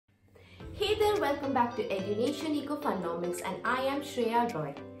Hey there, welcome back to EduNATION Ecofunomics and I am Shreya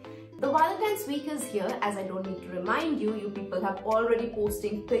Roy. The Valentine's week is here, as I don't need to remind you, you people have already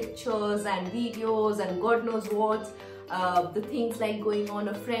posting pictures and videos and God knows what. The things like going on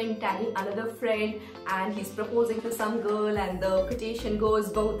a friend tagging another friend and he's proposing to some girl and the quotation goes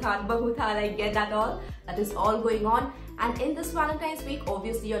bahut I get that all. That is all going on. And in this Valentine's week,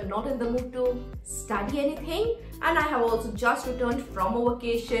 obviously you're not in the mood to study anything, and I have also just returned from a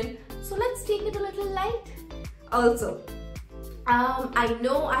vacation, so let's take it a little light. Also, I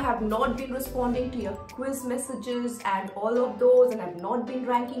know I have not been responding to your quiz messages and all of those, and I've not been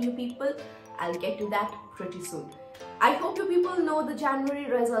ranking you people. I'll get to that pretty soon. I hope you people know the January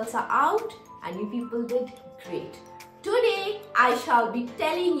results are out and you people did great. Today, I shall be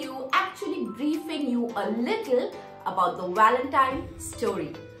telling you, actually briefing you a little about the Valentine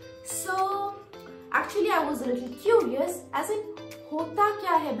story. So, actually I was a little curious, as in, hota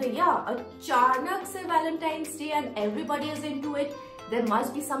kya hai bhaiya? Achanak se Valentine's Day and everybody is into it. There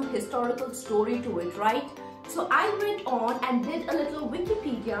must be some historical story to it, right? So I went on and did a little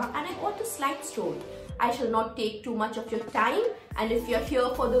Wikipedia and I got a slight story. I shall not take too much of your time, and if you're here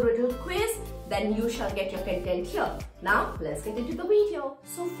for the riddle quiz, then you shall get your content here. Now, let's get into the video.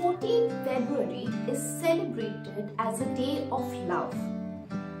 So, 14th February is celebrated as a day of love.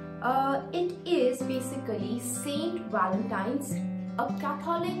 It is basically Saint Valentine's, a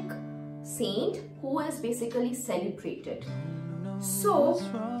Catholic saint who is basically celebrated. So,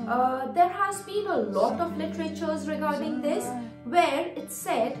 there has been a lot of literatures regarding this, where it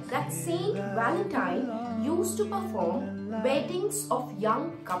said that Saint Valentine used to perform weddings of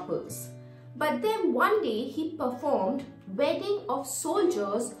young couples. But then one day he performed wedding of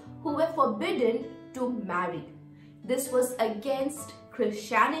soldiers who were forbidden to marry. This was against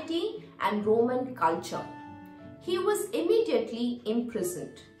Christianity and Roman culture. He was immediately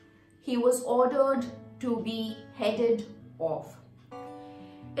imprisoned. He was ordered to be headed off.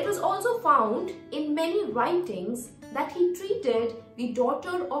 It was also found in many writings that he treated the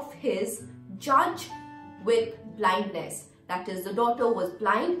daughter of his judge with blindness. That is, the daughter was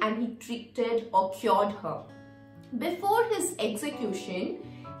blind and he treated or cured her. Before his execution,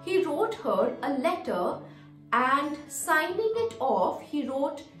 he wrote her a letter and signing it off, he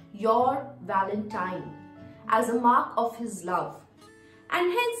wrote, "Your Valentine," as a mark of his love.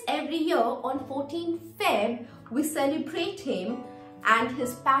 And hence every year on 14th Feb, we celebrate him and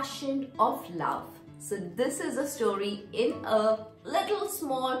his passion of love. So this is a story in a little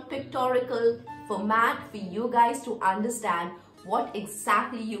small pictorial format for you guys to understand what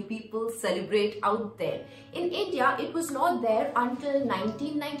exactly you people celebrate out there. In India, it was not there until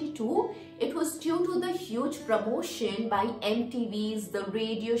 1992. It was due to the huge promotion by MTVs, the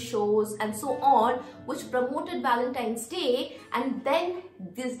radio shows and so on, which promoted Valentine's Day, and then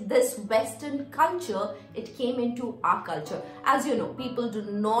this Western culture, it came into our culture. As you know, people do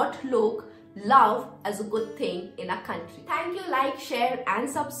not look love as a good thing in our country. Thank you, like, share and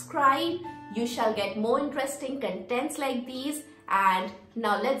subscribe. You shall get more interesting contents like these. And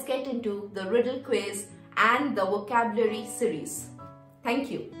now let's get into the riddle quiz and the vocabulary series. Thank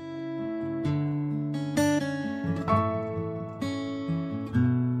you.